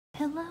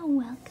Hello,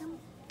 welcome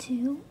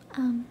to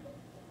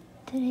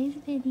today's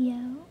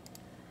video.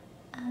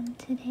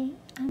 Today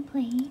I'm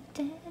playing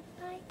Dead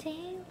by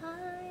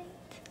Daylight.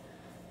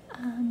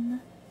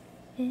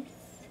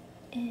 This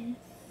is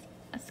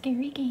a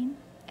scary game,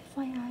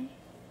 FYI.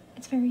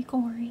 It's very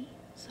gory,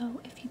 so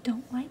if you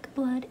don't like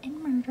blood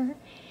and murder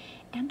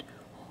and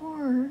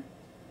horror,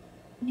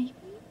 maybe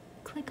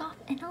click off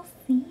and I'll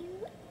see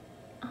you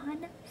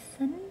on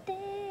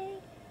Sunday.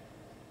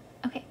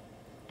 Okay,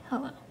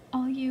 hello,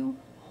 all you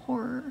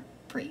horror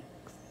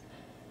freaks.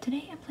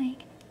 Today I'm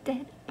playing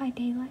Dead by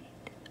Daylight.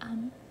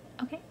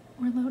 Okay,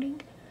 we're loading.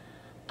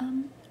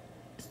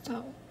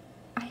 So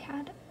I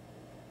had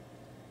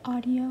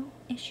audio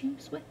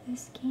issues with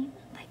this game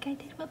like I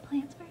did with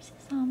Plants vs.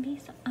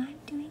 Zombies, so I'm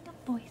doing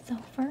a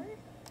voiceover.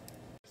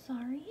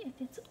 Sorry if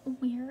it's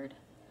weird,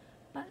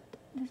 but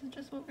this is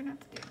just what we're gonna have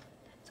to do.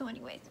 So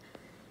anyways,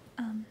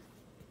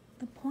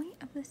 the point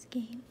of this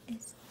game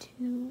is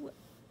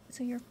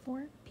so you're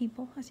 4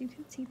 people. As you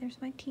can see,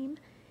 there's my team.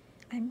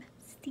 I'm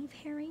Steve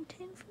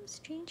Harrington from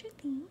Stranger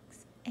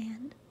Things,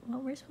 and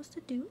what we're supposed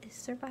to do is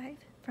survive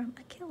from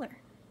a killer.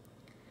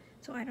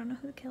 So I don't know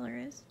who the killer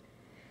is.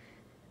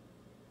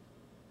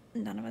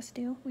 None of us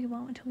do. We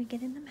won't until we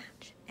get in the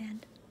match,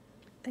 and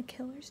the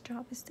killer's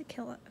job is to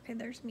kill it. Okay,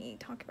 there's me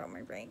talking about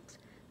my ranks.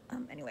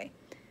 Anyway,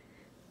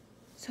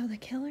 so the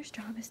killer's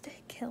job is to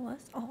kill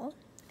us all,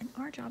 and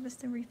our job is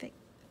to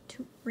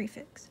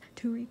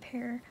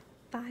repair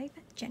 5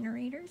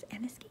 generators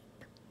and escape.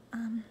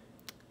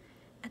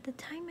 At the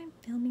time I'm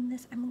filming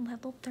this, I'm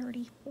level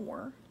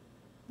 34,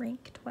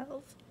 rank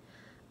 12.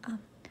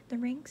 The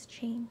ranks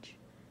change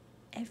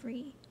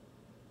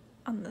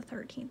on the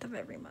 13th of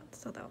every month,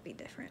 so that'll be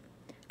different.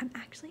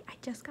 I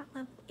just got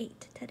level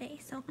 8 today,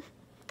 so,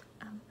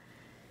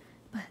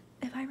 but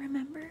if I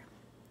remember,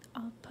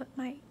 I'll put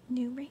my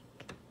new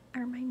rank,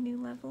 or my new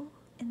level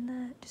in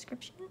the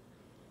description,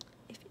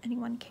 if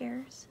anyone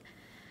cares.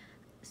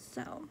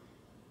 So,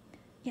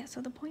 yeah,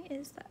 so the point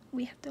is that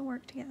we have to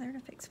work together to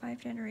fix 5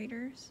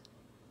 generators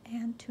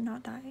and to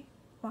not die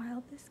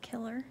while this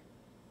killer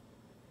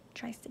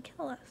tries to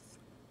kill us.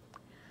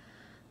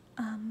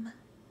 And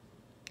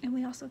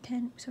we also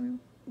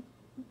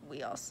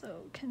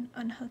can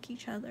unhook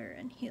each other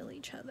and heal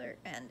each other,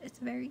 and it's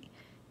very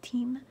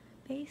team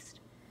based,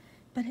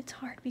 but it's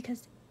hard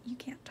because you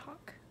can't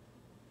talk,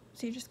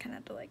 so you just kind of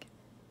have to like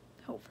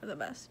hope for the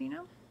best, you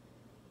know?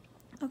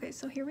 Okay,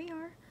 so here we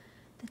are,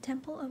 the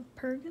Temple of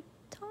Purgaton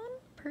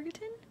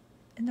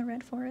in the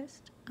Red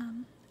Forest.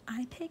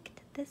 I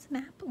picked this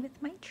map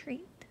with my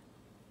trait.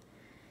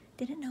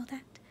 Didn't know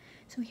that.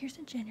 So here's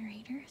a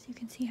generator. As you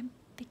can see, I'm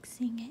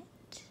fixing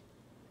it.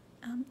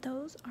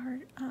 Those are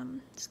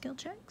skill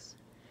checks.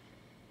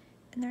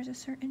 And there's a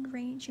certain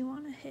range you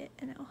want to hit,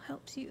 and it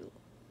helps you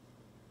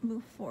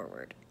move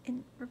forward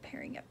in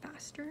repairing it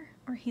faster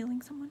or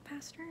healing someone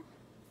faster.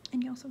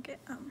 And you also get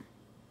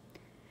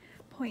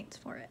points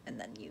for it, and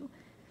then you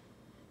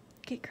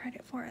get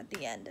credit for it at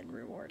the end and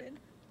rewarded.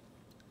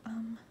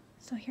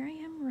 So here I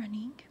am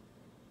running.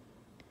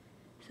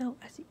 So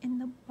as in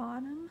the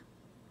bottom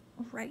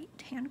right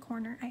hand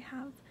corner, I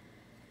have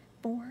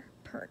 4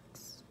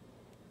 perks.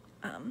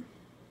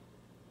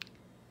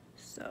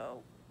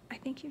 So I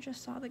think you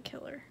just saw the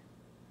killer.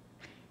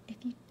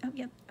 Oh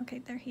yep, okay,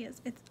 there he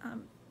is. It's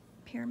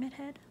Pyramid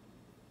Head,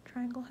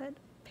 Triangle Head,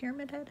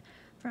 Pyramid Head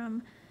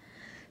from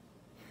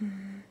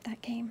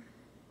that game.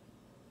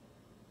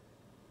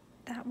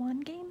 That one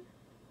game.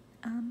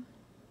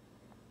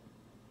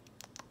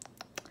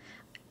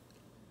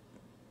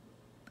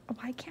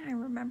 Why can't I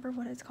remember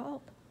what it's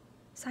called?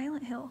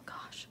 Silent Hill.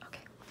 Gosh,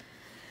 okay.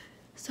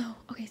 So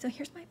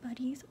here's my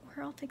buddies.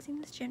 We're all fixing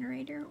this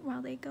generator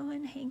while they go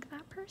and hang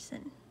that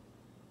person.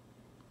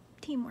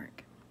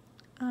 Teamwork.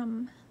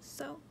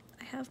 So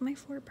I have my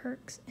 4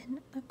 perks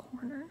in the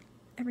corner.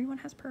 Everyone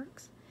has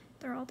perks.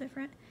 They're all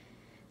different.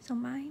 So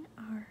mine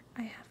are,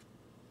 I have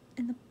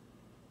in the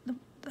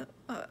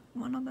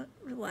one on the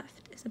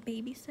left is a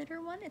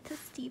babysitter one. It's a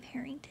Steve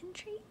Harrington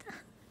trait.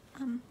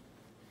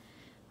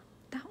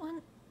 That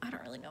one, I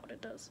don't really know what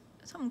it does.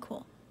 It's something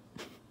cool.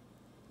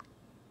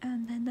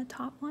 And then the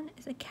top one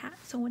is a cat,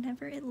 so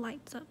whenever it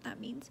lights up, that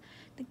means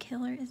the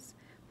killer is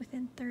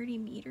within 30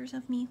 meters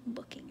of me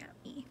looking at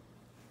me.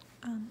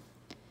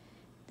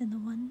 Then the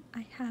one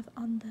I have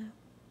on the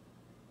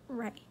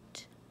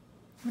right,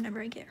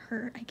 whenever I get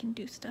hurt, I can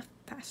do stuff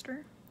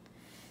faster.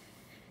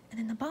 And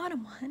then the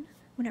bottom one,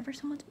 whenever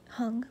someone's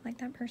hung, like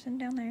that person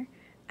down there,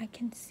 I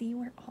can see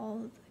where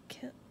all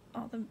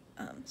the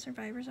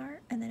survivors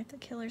are, and then if the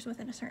killer's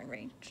within a certain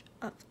range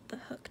of the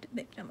hooked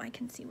victim, I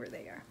can see where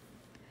they are.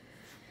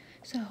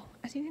 So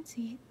as you can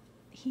see,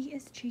 he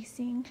is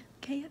chasing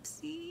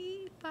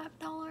KFC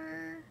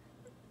 $5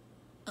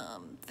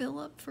 fill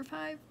up for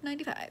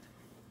 $5.95,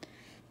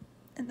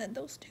 and then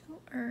those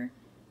 2 are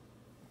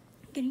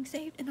getting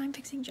saved, and I'm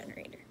fixing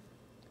generator.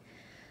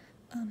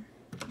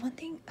 One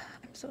thing,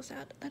 I'm so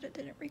sad that it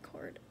didn't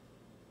record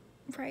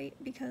right,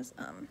 because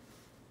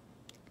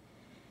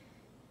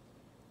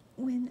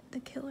when the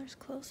killer's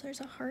close,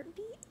 there's a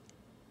heartbeat,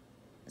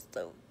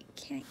 so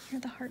can't hear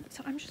the heart,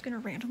 so I'm just gonna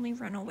randomly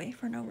run away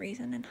for no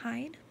reason and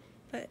hide.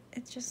 But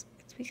it's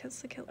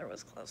because the killer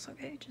was close,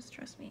 okay? Just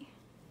trust me.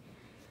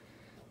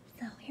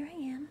 So here I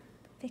am,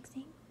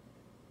 fixing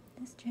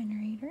this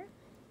generator.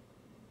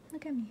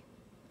 Look at me.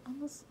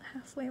 Almost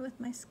halfway with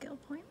my skill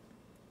point.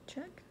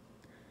 Check.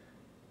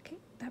 Okay,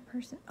 that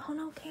person. Oh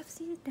no,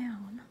 KFC is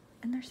down.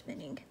 And they're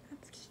spinning.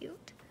 That's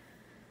cute.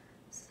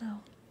 So,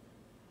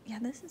 yeah,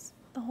 this is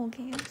the whole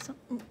game. So,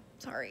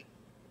 sorry.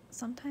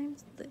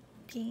 Sometimes the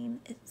game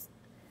is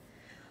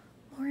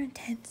more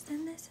intense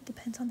than this. It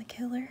depends on the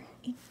killer.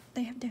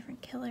 They have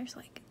different killers,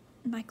 like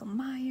Michael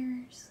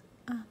Myers,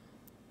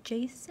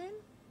 Jason.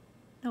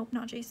 Nope,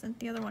 not Jason.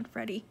 The other one,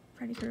 Freddy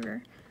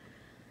Krueger.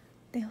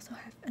 They also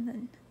have, and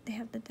then they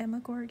have the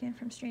Demogorgon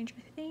from Stranger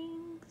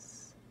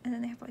Things, and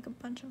then they have like a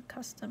bunch of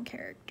custom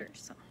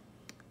characters. So,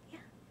 yeah,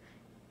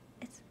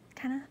 it's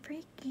kind of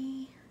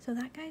freaky. So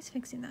that guy's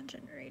fixing that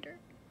generator,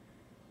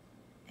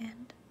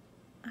 and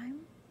I'm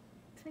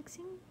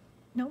fixing.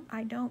 Nope,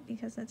 I don't,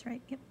 because that's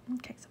right. Yep.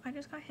 Okay, so I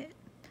just got hit.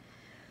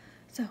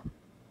 So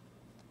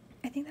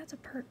I think that's a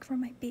perk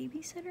from my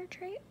babysitter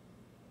trait.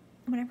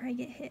 Whenever I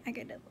get hit, I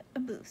get a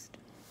boost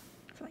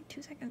for like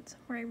 2 seconds,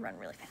 where I run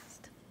really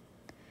fast.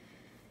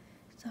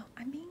 So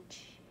I'm being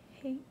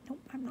chased. Nope,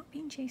 I'm not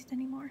being chased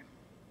anymore.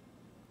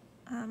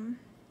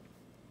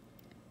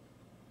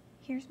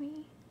 Here's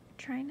me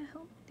trying to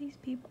help these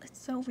people.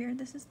 It's so weird.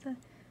 This is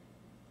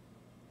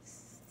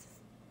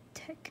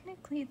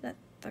technically the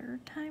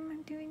third time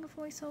I'm doing a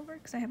voiceover,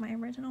 because I have my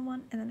original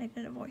one and then I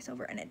did a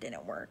voiceover and it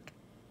didn't work.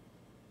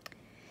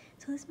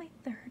 So this is my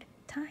third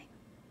time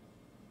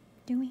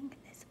doing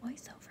this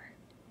voiceover.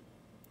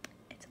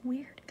 It's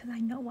weird because I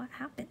know what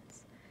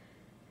happens.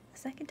 The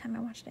second time I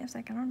watched it, I was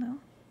like, I don't know.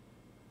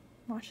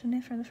 Watching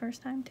it for the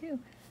first time too,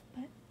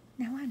 but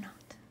now I'm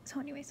not. So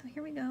anyway, so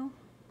here we go.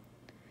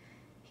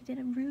 He did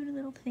a rude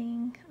little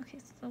thing. Okay,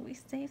 so we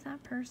save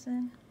that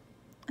person,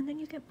 and then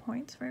you get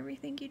points for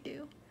everything you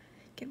do.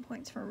 Get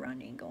points for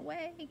running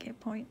away, get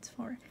points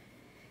for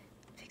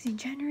fixing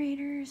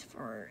generators,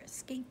 for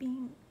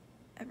escaping,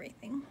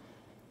 everything.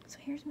 So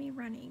here's me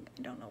running.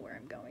 I don't know where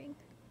I'm going.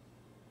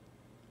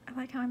 I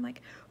like how I'm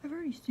like, I've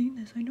already seen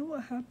this. I know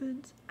what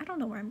happens. I don't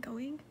know where I'm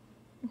going.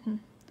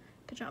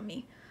 Good job,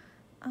 me.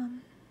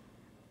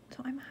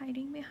 So I'm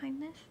hiding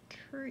behind this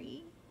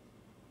tree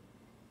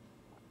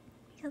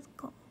because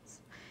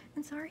goals.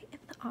 And sorry if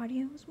the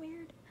audio is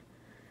weird,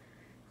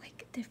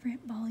 like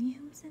different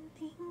volumes and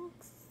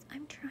things.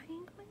 I'm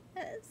trying my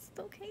best,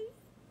 okay?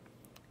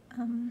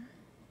 I'm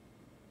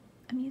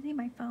using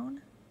my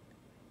phone,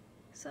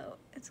 so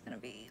it's gonna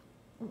be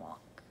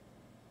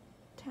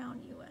Walktown,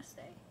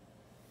 USA.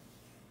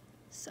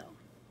 So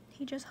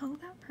he just hung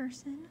that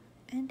person,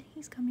 and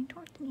he's coming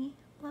towards me.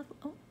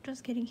 Oh,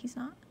 just kidding, he's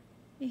not.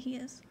 Yeah, he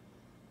is.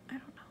 I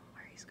don't know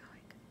where he's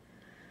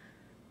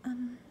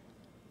going.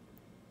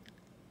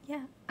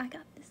 Yeah, I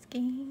got this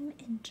game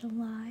in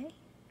July,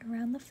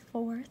 around the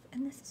 4th,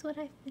 and this is what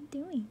I've been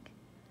doing.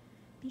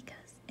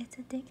 Because it's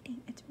addicting.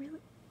 It's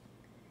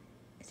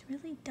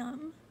really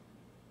dumb.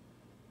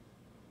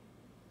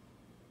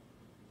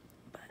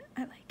 But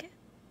I like it.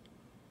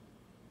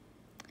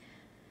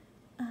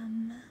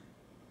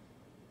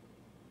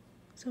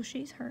 So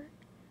she's hurt.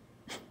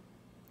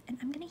 And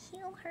I'm gonna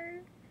heal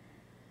her.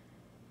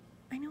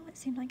 I know it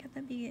seemed like at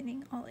the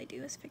beginning all I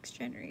do is fix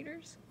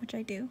generators, which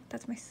I do.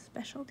 That's my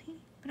specialty.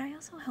 But I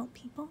also help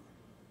people.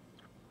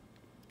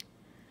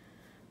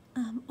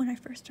 When I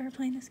first started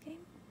playing this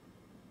game,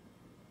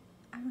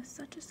 I was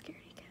such a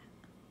scaredy cat.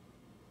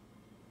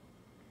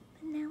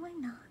 But now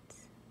I'm not.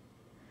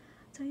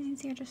 So as you can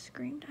see, I just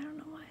screamed. I don't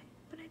know why,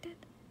 but I did.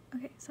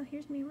 Okay, so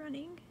here's me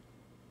running.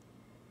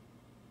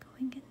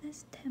 Going in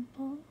this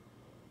temple.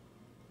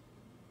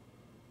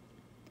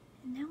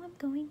 And now I'm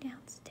going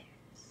downstairs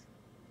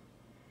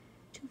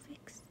to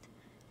fix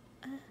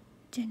a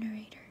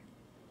generator.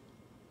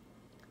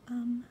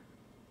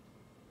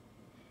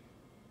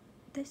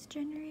 This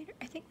generator,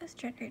 I think this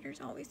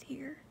generator's always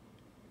here,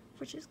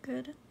 which is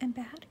good and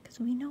bad because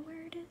we know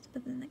where it is,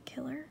 but then the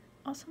killer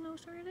also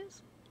knows where it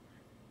is.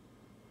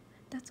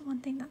 That's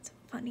one thing that's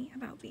funny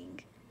about being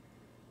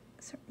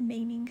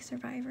maining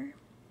survivor,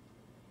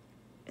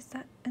 is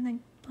that, and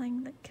then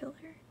playing the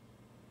killer,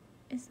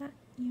 is that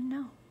you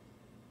know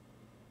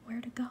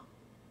where to go.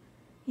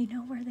 You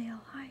know where they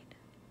all hide.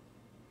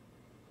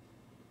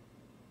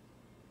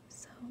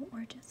 So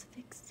we're just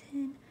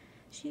fixing.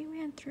 She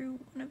ran through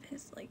one of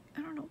his, like,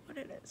 I don't know what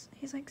it is.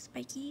 He's like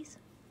spikies.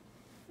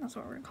 That's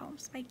what we're gonna call them,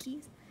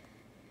 spikies.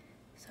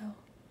 So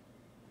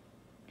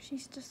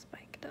she's just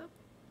spiked up.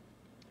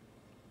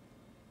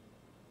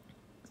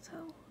 So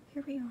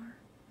here we are.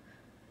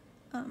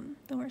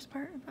 The worst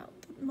part about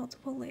the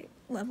multiple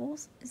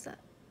levels is that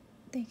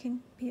they can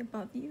be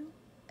above you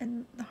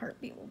and the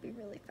heartbeat will be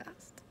really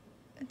fast.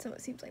 And so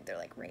it seems like they're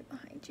like right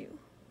behind you.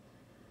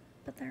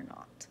 But they're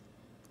not.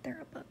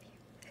 They're above you.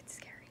 It's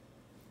scary.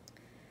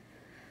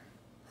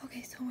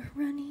 Okay, so we're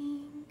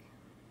running,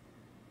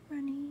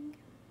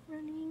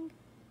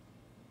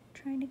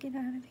 trying to get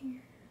out of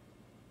here.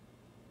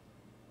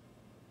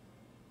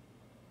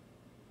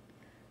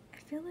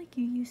 feel like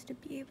you used to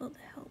be able to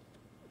help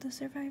the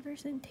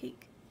survivors and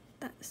take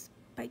that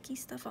spiky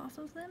stuff off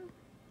of them,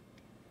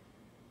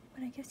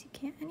 but I guess you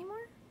can't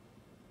anymore.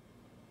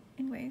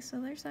 Anyway,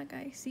 so there's that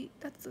guy. See,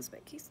 that's the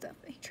spiky stuff.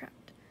 He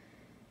trapped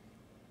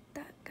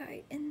that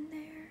guy in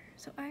there.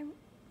 So I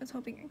was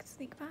hoping I could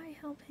sneak by,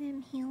 help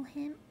him, heal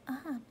him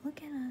up.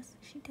 Look at us.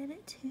 She did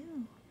it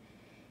too.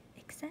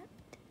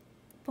 Except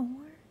for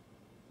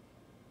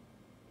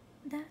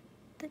that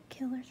the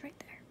killer's right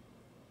there.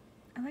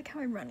 I like how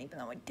I run even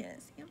though I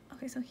didn't see him.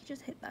 Okay, so he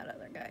just hit that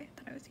other guy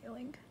that I was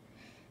healing.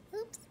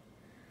 Oops.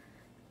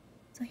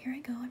 So here I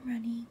go. I'm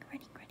running.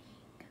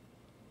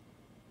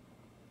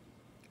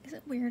 Is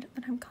it weird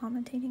that I'm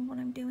commentating what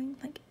I'm doing?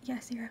 Like,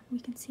 yes, Sierra,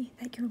 we can see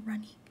that you're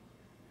running.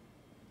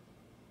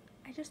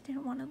 I just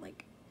didn't want to,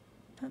 like,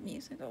 put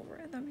music over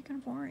it. That'd be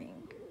kind of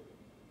boring.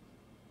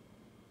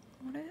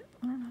 I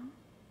don't know.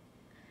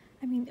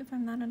 I mean, if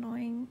I'm that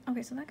annoying.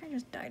 Okay, so that guy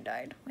just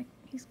died. Like,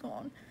 he's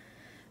gone.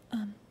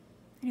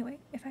 Anyway,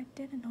 if I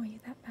did annoy you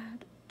that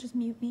bad, just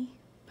mute me.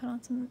 Turn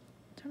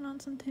on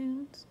some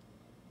tunes.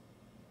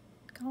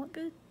 Call it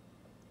good.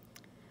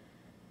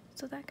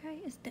 So that guy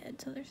is dead,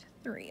 so there's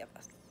 3 of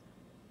us.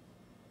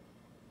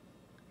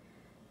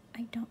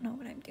 I don't know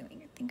what I'm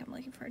doing. I think I'm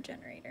looking for a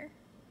generator.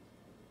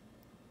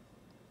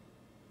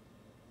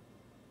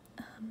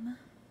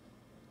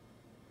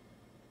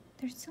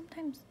 There's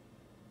sometimes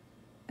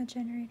a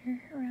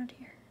generator around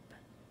here, but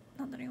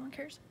not that anyone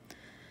cares.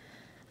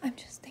 I'm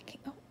just thinking,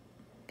 oh,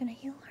 I'm gonna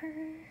heal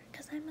her,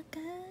 because I'm a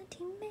good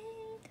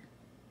teammate.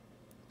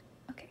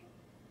 Okay.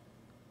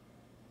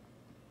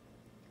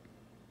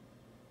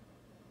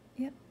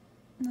 Yep,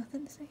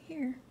 nothing to say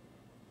here.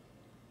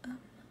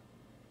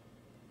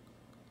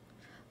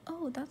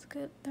 Oh, that's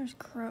good. There's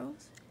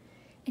crows.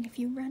 And if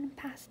you run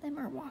past them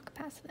or walk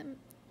past them,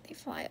 they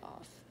fly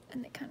off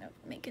and they kind of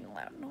make a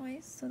loud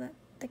noise so that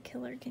the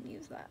killer can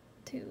use that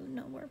to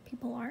know where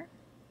people are.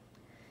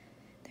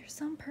 There's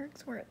some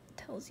perks where it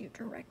tells you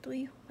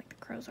directly, like the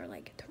crows are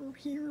like, to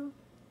here,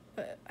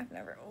 but I've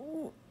never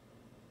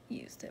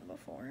used it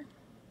before.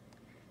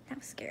 That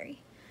was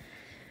scary.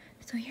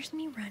 So here's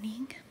me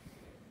running.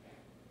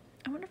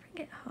 I wonder if I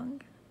get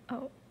hung.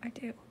 Oh, I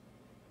do.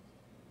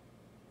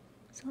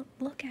 So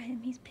look at him,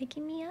 he's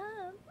picking me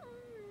up.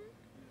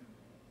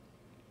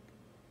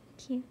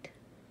 Cute.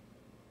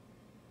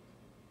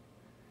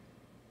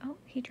 Oh,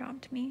 he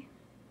dropped me.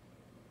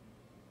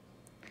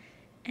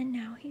 And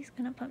now he's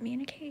gonna put me in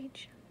a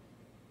cage.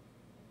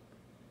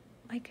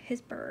 Like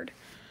his bird.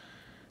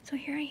 So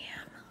here I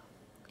am,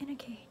 in a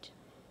cage.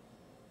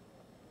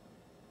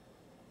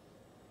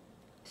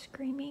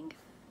 Screaming.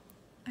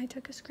 I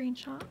took a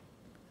screenshot.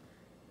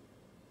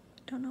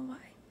 Don't know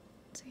why.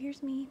 So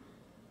here's me.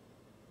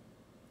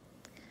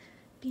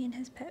 Being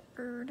his pet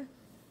bird.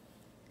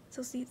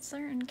 So see,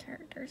 certain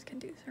characters can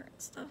do certain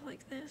stuff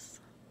like this.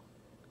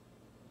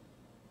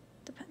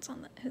 Depends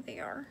on who they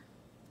are.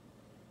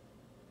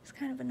 It's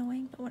kind of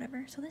annoying, but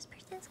whatever. So this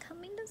person's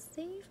coming to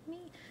save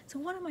me. So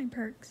one of my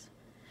perks,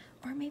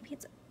 or maybe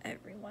it's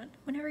everyone,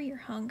 whenever you're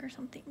hung or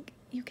something,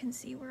 you can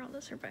see where all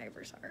the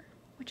survivors are,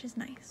 which is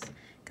nice.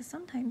 Because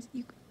sometimes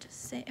you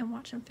just sit and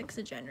watch them fix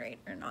a generator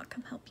and not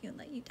come help you and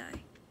let you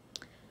die.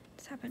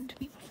 This happened to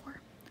me before.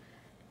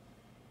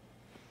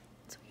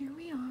 So here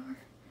we are.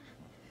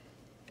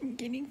 I'm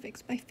getting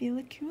fixed by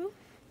Felicule.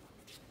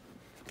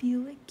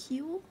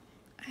 Felicule?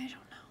 I don't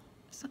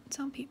know.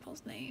 Some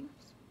people's names.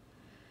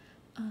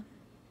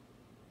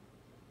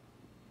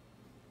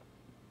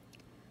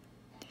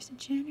 There's a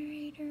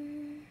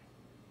generator.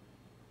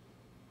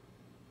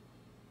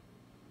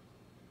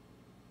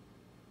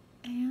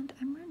 And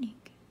I'm running.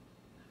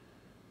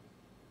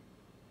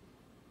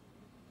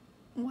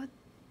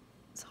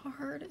 What's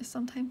hard is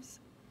sometimes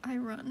I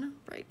run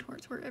right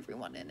towards where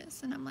everyone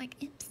is, and I'm like,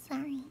 oops,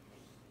 sorry.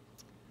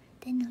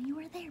 Didn't know you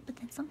were there, but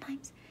then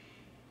sometimes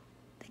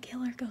the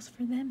killer goes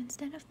for them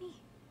instead of me.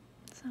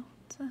 So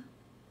it's a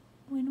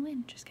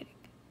win-win. Just kidding.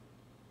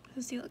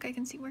 So see, look, I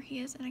can see where he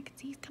is, and I can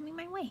see he's coming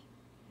my way.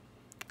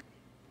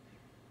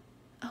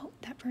 Oh,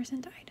 that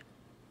person died.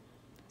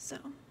 So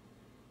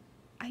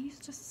I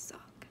used to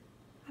suck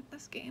at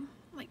this game.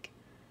 Like,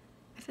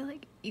 I feel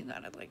like you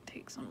gotta, like,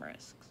 take some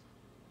risks.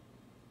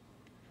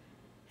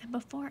 And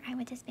before, I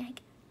would just be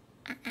like,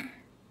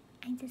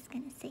 I'm just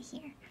gonna sit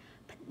here.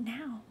 But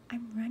now,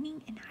 I'm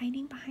running and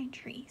hiding behind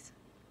trees.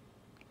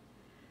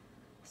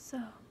 So,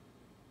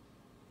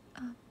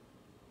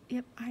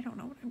 yep, I don't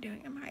know what I'm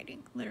doing. I'm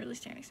hiding, literally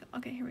standing still.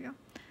 Okay, here we go.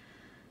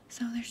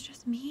 So there's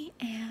just me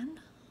and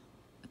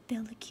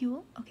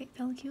Felicule. Okay,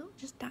 Felicule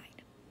just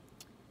died.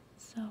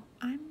 So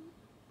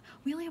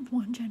we only have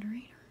one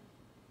generator.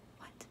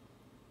 What?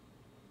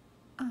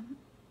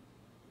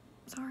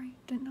 Sorry,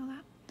 didn't know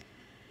that.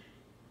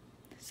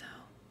 So,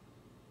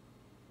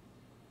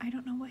 I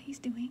don't know what he's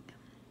doing.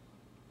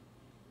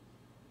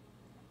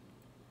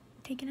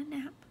 Taking a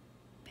nap,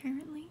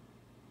 apparently.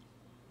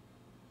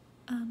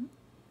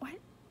 What?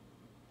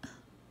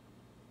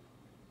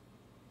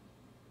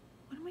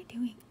 What am I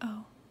doing?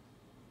 Oh,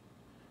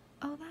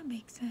 that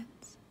makes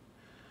sense.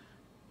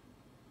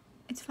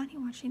 it's funny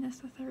watching this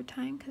the third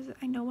time because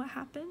I know what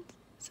happened.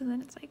 So then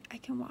it's like I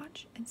can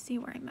watch and see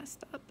where I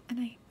messed up.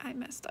 And I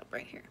messed up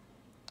right here.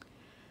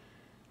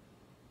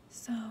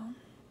 So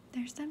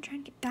there's them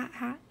trying to get that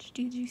hatch.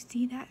 Did you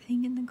see that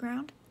thing in the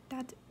ground?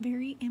 That's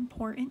very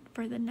important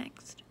for the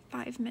next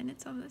 5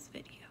 minutes of this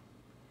video.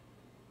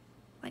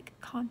 Like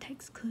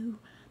context clue,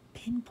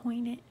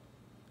 pinpoint it,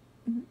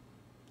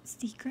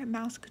 secret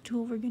mouse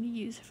tool we're going to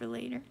use for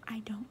later. I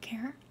don't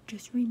care.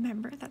 Just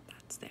remember that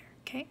that's there,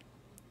 okay?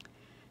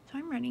 So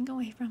I'm running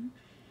away from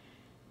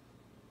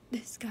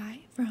this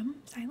guy from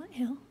Silent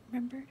Hill,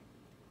 remember?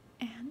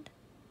 And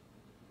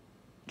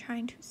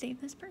trying to save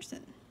this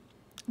person.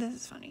 This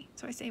is funny.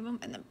 So I save him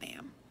and then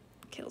bam,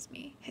 kills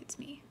me, hits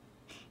me.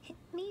 Hit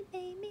me,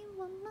 baby,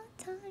 one more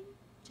time.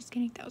 Just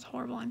kidding. That was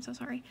horrible. I'm so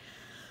sorry.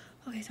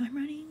 Okay, so I'm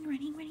running.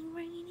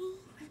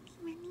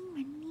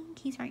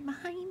 He's right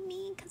behind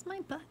me because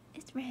my butt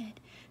is red.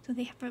 So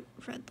they have a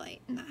red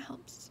light and that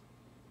helps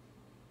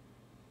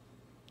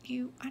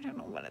you, I don't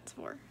know what it's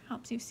for,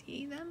 helps you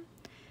see them.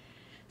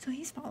 So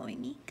he's following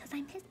me because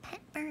I'm his pet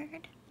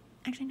bird.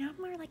 Actually, now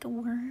I'm more like a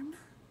worm.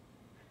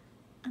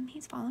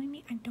 He's following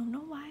me. I don't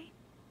know why.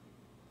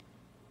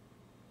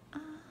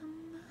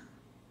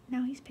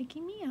 Now he's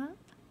picking me up.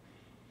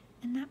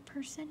 And that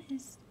person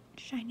is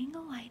shining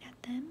a light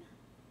at them.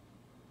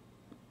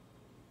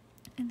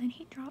 And then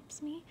he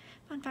drops me.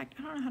 Fun fact,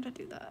 I don't know how to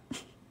do that.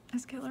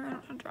 As killer, I don't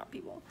know how to drop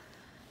people.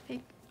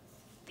 Fake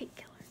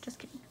killer. Just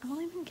kidding. I've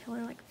only been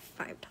killer like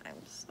 5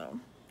 times, so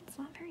it's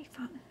not very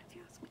fun if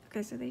you ask me.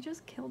 Okay, so they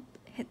just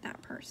hit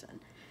that person.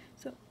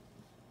 So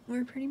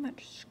we're pretty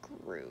much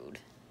screwed.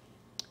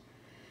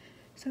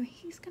 So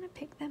he's gonna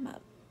pick them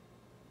up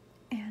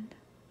and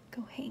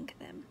go hang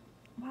them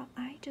while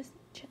I just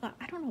chill out.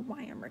 I don't know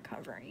why I'm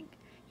recovering.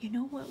 You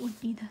know what would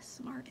be the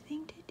smart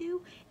thing to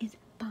do is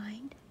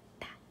find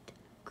that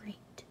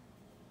grate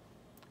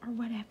or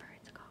whatever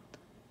it's called.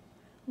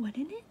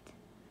 Wouldn't it?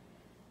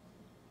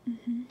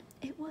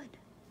 It would,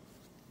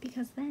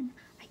 because then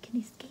I can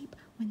escape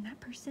when that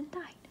person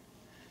died.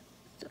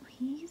 So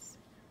he's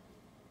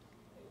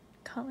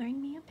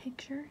coloring me a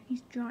picture.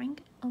 He's drawing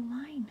a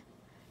line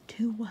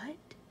to what?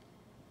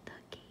 The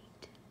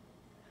gate.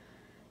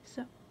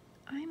 So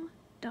I'm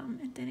dumb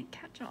and didn't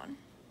catch on.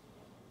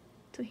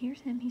 So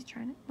here's him. He's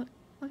trying to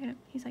look at him.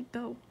 He's like,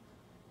 go.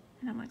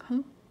 And I'm like,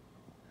 huh?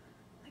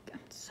 Like, I'm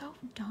so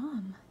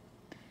dumb.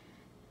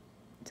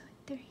 So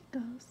there he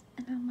goes.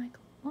 And I'm like,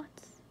 what?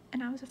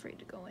 And I was afraid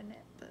to go in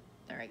it, but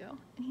there I go.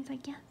 And he's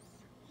like, yes,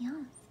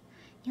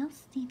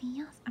 Stevie,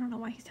 yes. I don't know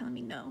why he's telling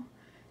me no.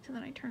 So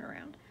then I turn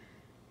around.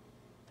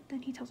 But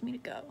then he tells me to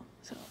go.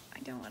 So I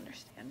don't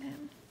understand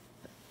him.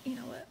 But you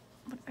know what?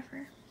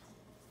 Whatever.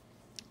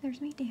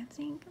 There's me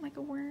dancing like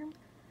a worm.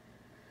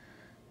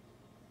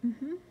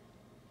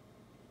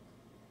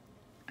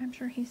 I'm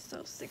sure he's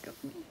so sick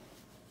of me.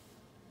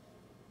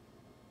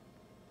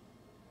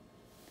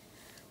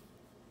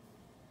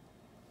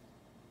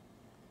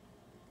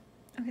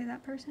 Okay,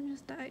 that person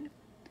just died.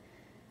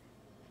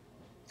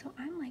 So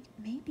I'm like,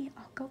 maybe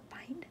I'll go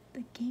find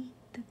the gate,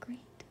 the grate.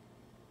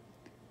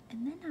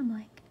 And then I'm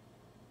like,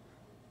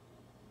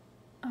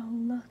 oh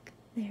look,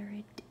 there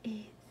it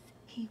is.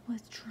 He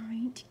was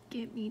trying to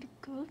get me to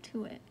go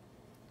to it.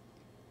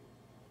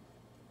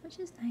 Which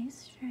is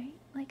nice, right?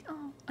 Like,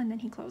 oh, and then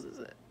he closes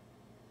it.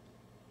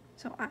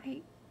 So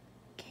I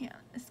can't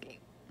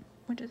escape,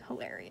 which is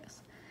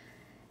hilarious.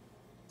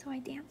 So I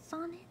danced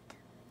on it,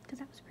 because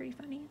that was pretty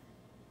funny.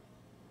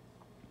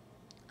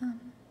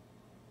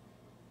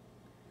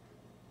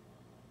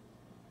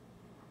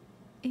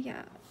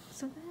 Yeah,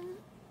 so then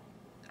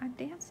I'm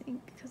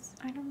dancing because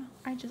I don't know.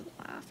 I just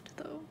laughed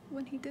though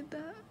when he did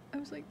that. I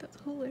was like,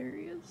 that's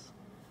hilarious.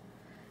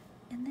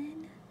 And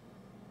then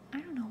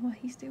I don't know what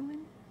he's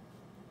doing.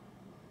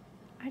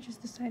 I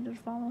just decided to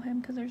follow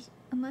him because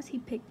unless he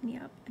picked me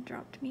up and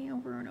dropped me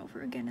over and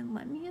over again and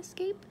let me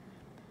escape,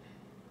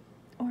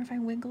 or if I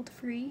wiggled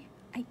free,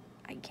 I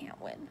can't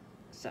win.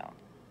 So,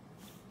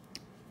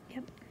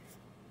 yep.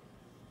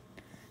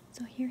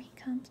 So here he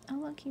comes. Oh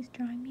look, he's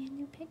drawing me a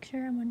new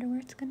picture. I wonder where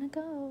it's gonna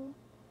go.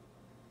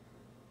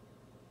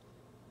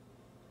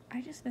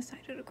 I just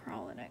decided to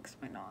crawl in X.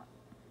 Why not?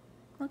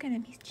 Look at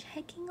him. He's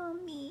checking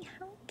on me.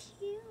 How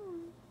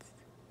cute.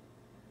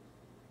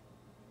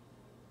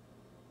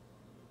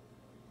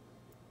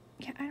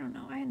 Yeah, I don't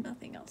know. I had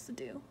nothing else to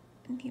do.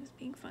 And he was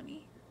being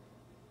funny.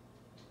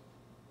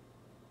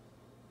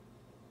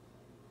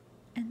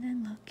 And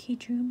then look, he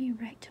drew me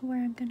right to where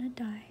I'm gonna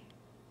die.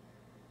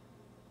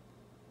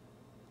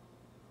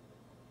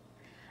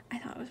 I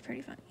thought it was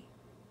pretty funny.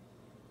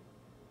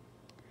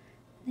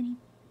 And then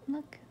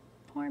look,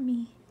 poor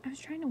me. I was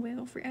trying to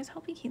wiggle free. I was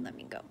hoping he'd let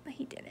me go, but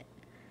he didn't.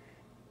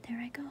 There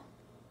I go.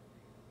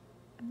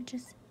 I'm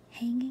just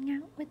hanging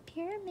out with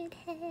Pyramid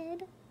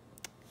Head.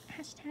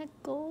 Hashtag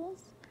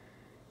goals.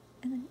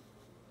 And then,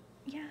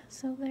 yeah,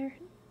 so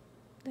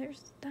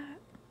there's that.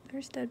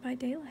 There's Dead by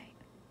Daylight.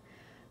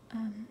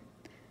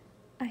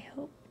 I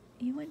hope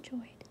you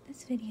enjoyed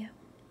this video.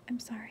 I'm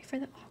sorry for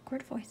the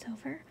awkward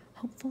voiceover.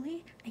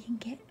 Hopefully I can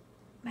get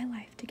my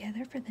life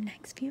together for the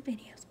next few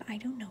videos, but I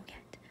don't know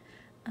yet.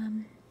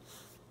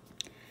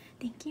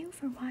 Thank you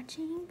for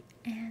watching,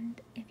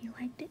 and if you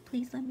liked it,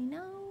 please let me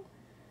know.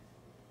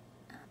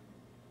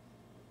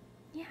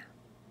 Yeah.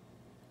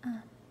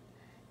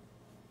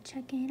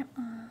 Check in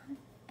on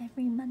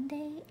every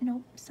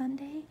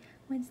Sunday,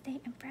 Wednesday,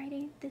 and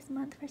Friday this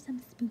month for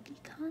some spooky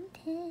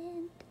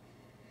content.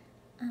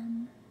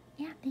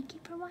 Yeah, thank you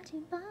for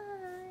watching.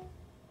 Bye.